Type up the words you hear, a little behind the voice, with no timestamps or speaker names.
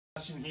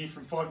Sebastian here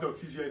from 5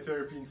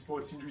 Physiotherapy and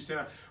Sports Injury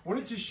Centre. I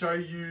wanted to show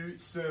you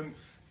some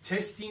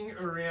testing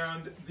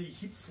around the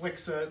hip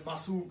flexor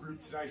muscle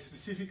group today,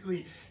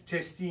 specifically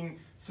testing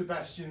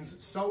Sebastian's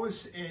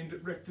psoas and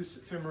rectus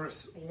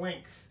femoris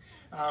length,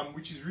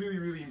 which is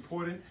really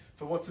important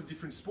for lots of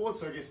different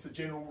sports, I guess for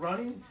general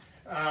running.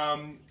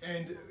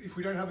 And if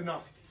we don't have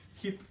enough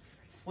hip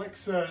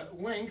flexor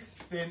length,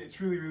 then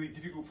it's really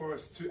difficult for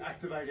us to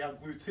activate our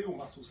gluteal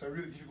muscle, so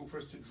really difficult for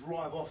us to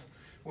drive off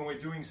when we're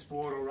doing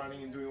sport or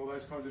running and doing all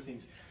those kinds of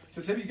things.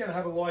 So Sebby's going to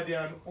have a lie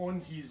down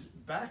on his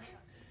back.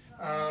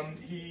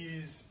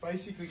 He's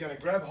basically going to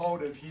grab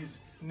hold of his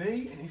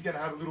knee and he's going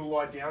to have a little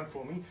lie down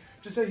for me,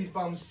 just so his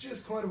bum's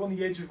just kind of on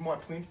the edge of my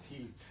plinth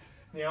here.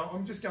 Now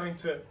I'm just going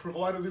to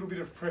provide a little bit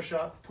of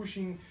pressure,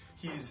 pushing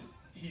his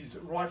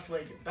right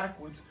leg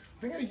backwards.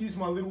 I'm going to use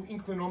my little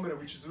inclinometer,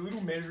 which is a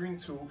little measuring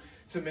tool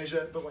to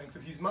measure the length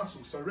of his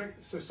muscle. So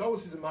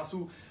psoas is a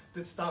muscle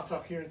that starts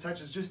up here and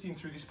touches just in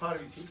through this part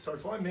of his hip. So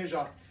if I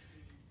measure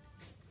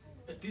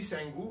at this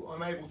angle,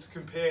 I'm able to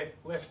compare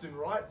left and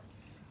right.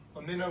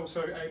 I'm then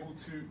also able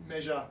to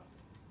measure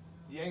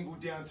the angle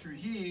down through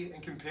here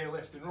and compare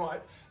left and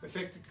right,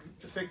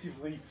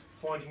 effectively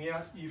finding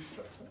out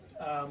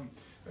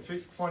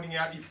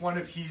if one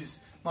of his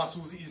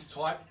muscles is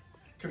tight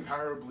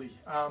comparably.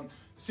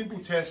 Simple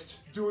test,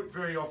 do it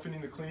very often in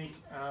the clinic.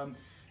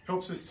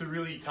 Helps us to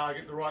really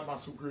target the right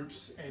muscle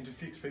groups and to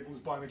fix people's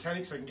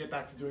biomechanics so they can get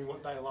back to doing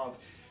what they love.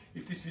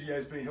 If this video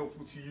has been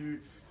helpful to you,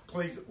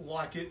 please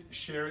like it,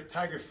 share it,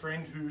 tag a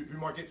friend who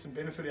might get some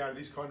benefit out of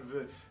this kind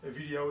of a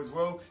video as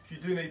well. If you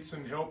do need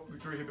some help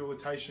with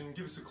rehabilitation,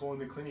 give us a call in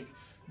the clinic,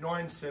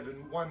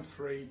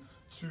 9713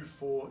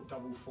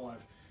 2455.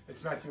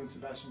 It's Matthew and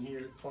Sebastian here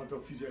at 5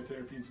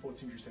 Physiotherapy and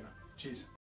Sports Injury Centre. Cheers.